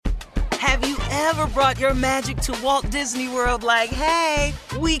Have you ever brought your magic to Walt Disney World like, hey,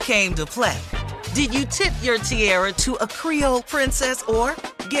 we came to play? Did you tip your tiara to a Creole princess or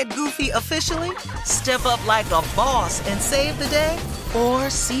get goofy officially? Step up like a boss and save the day? Or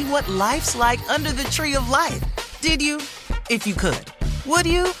see what life's like under the tree of life? Did you? If you could. Would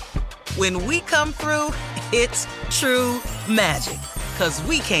you? When we come through, it's true magic. 'Cause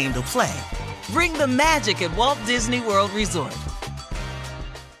we came to play. Bring the magic at Walt Disney World Resort.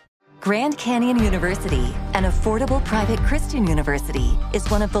 Grand Canyon University, an affordable private Christian university, is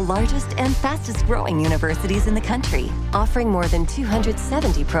one of the largest and fastest growing universities in the country, offering more than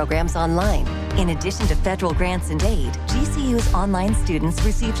 270 programs online. In addition to federal grants and aid, GCU's online students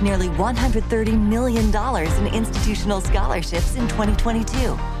received nearly $130 million in institutional scholarships in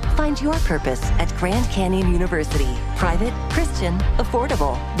 2022. Find your purpose at Grand Canyon University. Private, Christian,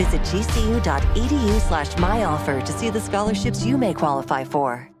 affordable. Visit gcu.edu/myoffer to see the scholarships you may qualify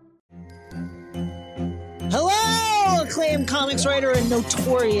for. Hello, acclaimed comics writer and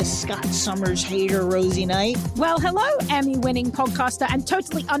notorious Scott Summers hater, Rosie Knight. Well, hello, Emmy-winning podcaster and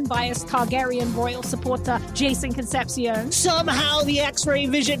totally unbiased Targaryen royal supporter, Jason Concepcion. Somehow the X-Ray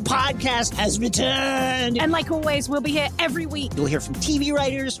Vision podcast has returned. And like always, we'll be here every week. You'll hear from TV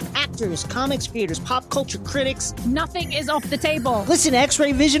writers, actors, comics creators, pop culture critics. Nothing is off the table. Listen to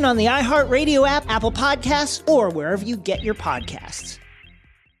X-Ray Vision on the iHeartRadio app, Apple Podcasts, or wherever you get your podcasts.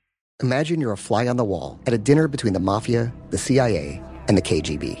 Imagine you're a fly on the wall at a dinner between the Mafia, the CIA, and the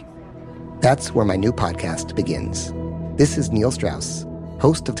KGB. That's where my new podcast begins. This is Neil Strauss,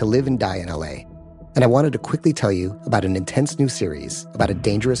 host of To Live and Die in LA, and I wanted to quickly tell you about an intense new series about a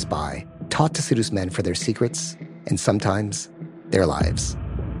dangerous spy taught to seduce men for their secrets and sometimes their lives.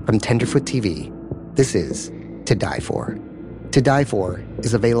 From Tenderfoot TV, this is To Die For. To Die For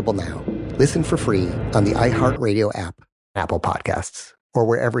is available now. Listen for free on the iHeartRadio app, Apple Podcasts, or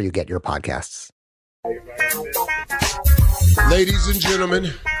wherever you get your podcasts. Ladies and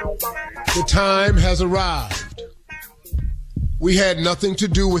gentlemen, the time has arrived. We had nothing to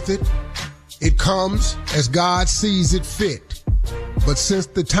do with it. It comes as God sees it fit. But since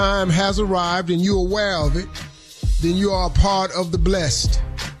the time has arrived and you're aware of it, then you are a part of the blessed.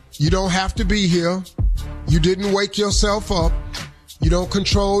 You don't have to be here. You didn't wake yourself up. You don't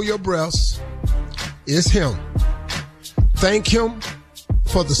control your breaths. It's Him. Thank Him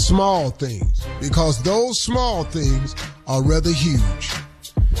for the small things, because those small things are rather huge.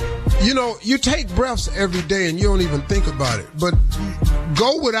 You know, you take breaths every day and you don't even think about it, but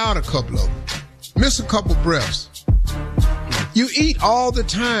go without a couple of them. Miss a couple breaths. You eat all the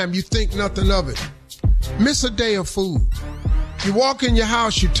time, you think nothing of it. Miss a day of food. You walk in your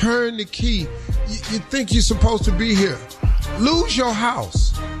house, you turn the key, you think you're supposed to be here. Lose your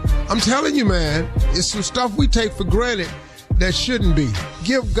house. I'm telling you, man, it's some stuff we take for granted that shouldn't be.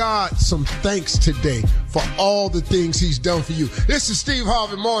 Give God some thanks today for all the things He's done for you. This is Steve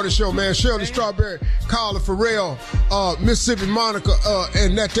Harvey Morning Show, man. Shirley Strawberry, Carla Farrell, Mississippi Monica,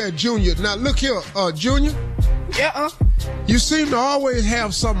 and that Junior. Now look here, Junior. Yeah. You seem to always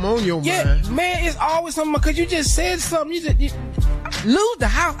have something on your mind. Yeah, man, it's always something, because you just said something. You lose the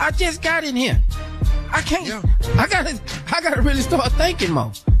house. I just got in here. I can't. Yeah. I gotta really start thinking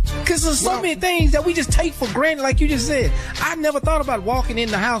more. Because there's so many things that we just take for granted, like you just said. I never thought about walking in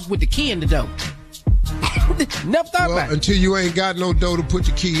the house with the key in the door. Never thought about it. Until you ain't got no door to put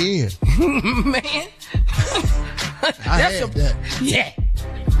your key in. Man. I had that. Yeah.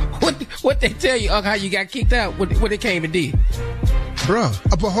 What they tell you, how you got kicked out, what they came and did? Bruh,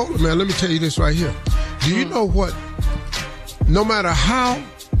 but hold on, man. Let me tell you this right here. Do you know what? No matter how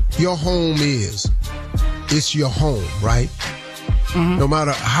your home is, it's your home, right? Mm-hmm. No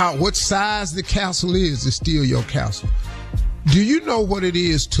matter what size the castle is, it's still your castle. Do you know what it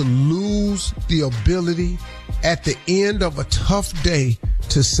is to lose the ability at the end of a tough day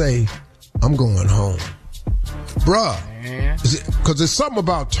to say, I'm going home? Bruh, because there's something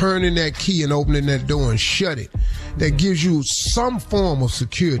about turning that key and opening that door and shut it that gives you some form of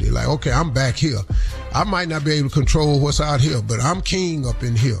security. Like, okay, I'm back here. I might not be able to control what's out here, but I'm king up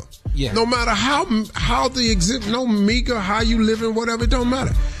in here. Yeah. No matter how the no meager, how you living, whatever, it don't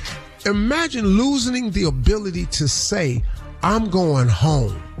matter. Imagine losing the ability to say, I'm going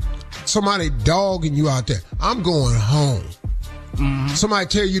home. Somebody dogging you out there. I'm going home. Mm-hmm. Somebody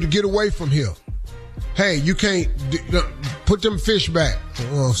tell you to get away from here. Hey, you can't put them fish back.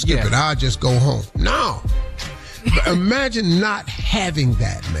 Oh, skip it. I'll just go home. No. Imagine not having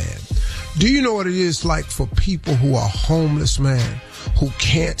that, man. Do you know what it is like for people who are homeless, man, who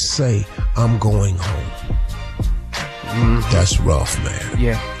can't say, I'm going home? That's rough, man.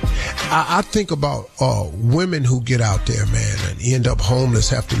 Yeah. I think about women who get out there, man, and end up homeless,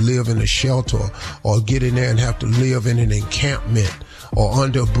 have to live in a shelter, or get in there and have to live in an encampment or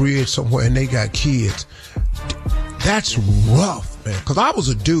under a bridge somewhere, and they got kids. That's rough, man, because I was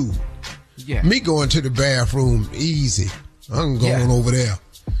a dude. Yeah. Me going to the bathroom, easy. I'm going over there.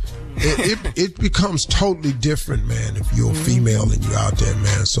 It becomes totally different, man, if you're a female and you're out there,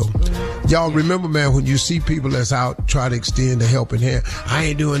 man. So y'all remember, man, when you see people that's out try to extend a helping hand, I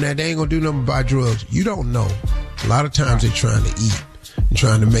ain't doing that. They ain't gonna do nothing but buy drugs. You don't know. A lot of times they're trying to eat and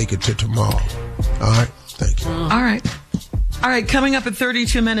trying to make it to tomorrow. All right? Thank you. All right, coming up at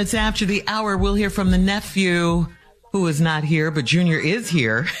 32 minutes after the hour, we'll hear from the nephew, who is not here, but Junior is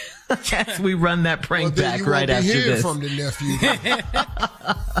here. As we run that prank back right after this. From the nephew.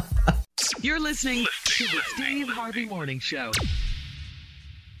 You're listening to the Steve Harvey Morning Show.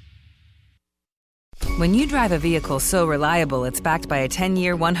 When you drive a vehicle so reliable it's backed by a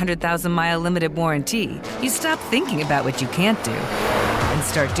 10-year, 100,000-mile limited warranty, you stop thinking about what you can't do and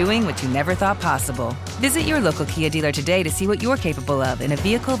start doing what you never thought possible. Visit your local Kia dealer today to see what you're capable of in a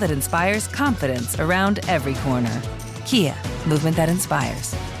vehicle that inspires confidence around every corner. Kia, movement that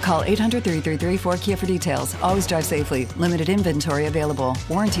inspires. Call 800-333-4KIA for details. Always drive safely. Limited inventory available.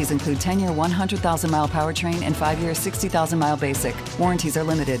 Warranties include 10-year, 100,000-mile powertrain and 5-year, 60,000-mile basic. Warranties are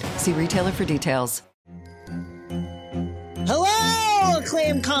limited. See retailer for details. Hello,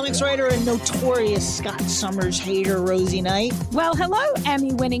 acclaimed comics writer and notorious Scott Summers hater, Rosie Knight. Well, hello,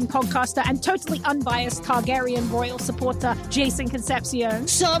 Emmy-winning podcaster and totally unbiased Targaryen royal supporter, Jason Concepcion.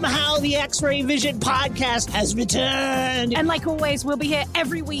 Somehow the X-Ray Vision podcast has returned. And like always, we'll be here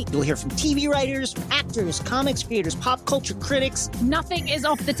every week. You'll hear from TV writers, actors, comics creators, pop culture critics. Nothing is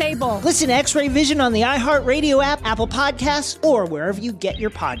off the table. Listen to X-Ray Vision on the iHeartRadio app, Apple Podcasts, or wherever you get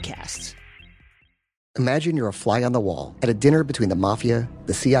your podcasts. Imagine you're a fly on the wall at a dinner between the Mafia,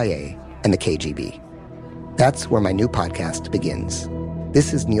 the CIA, and the KGB. That's where my new podcast begins.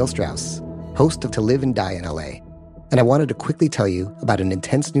 This is Neil Strauss, host of To Live and Die in LA, and I wanted to quickly tell you about an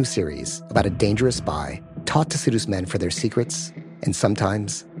intense new series about a dangerous spy taught to seduce men for their secrets and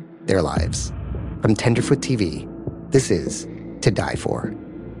sometimes their lives. From Tenderfoot TV, this is To Die For.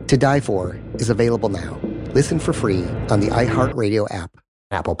 To Die For is available now. Listen for free on the iHeartRadio app,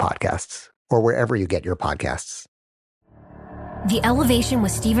 Apple Podcasts, or wherever you get your podcasts. The Elevation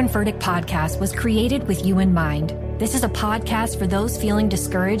with Stephen Furtick podcast was created with you in mind. This is a podcast for those feeling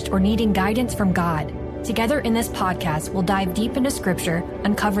discouraged or needing guidance from God. Together in this podcast, we'll dive deep into Scripture,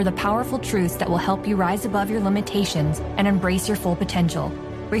 uncover the powerful truths that will help you rise above your limitations and embrace your full potential.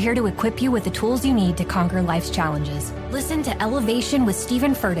 We're here to equip you with the tools you need to conquer life's challenges. Listen to Elevation with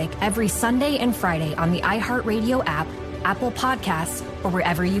Stephen Furtick every Sunday and Friday on the iHeartRadio app, Apple Podcasts, or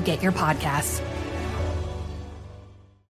wherever you get your podcasts.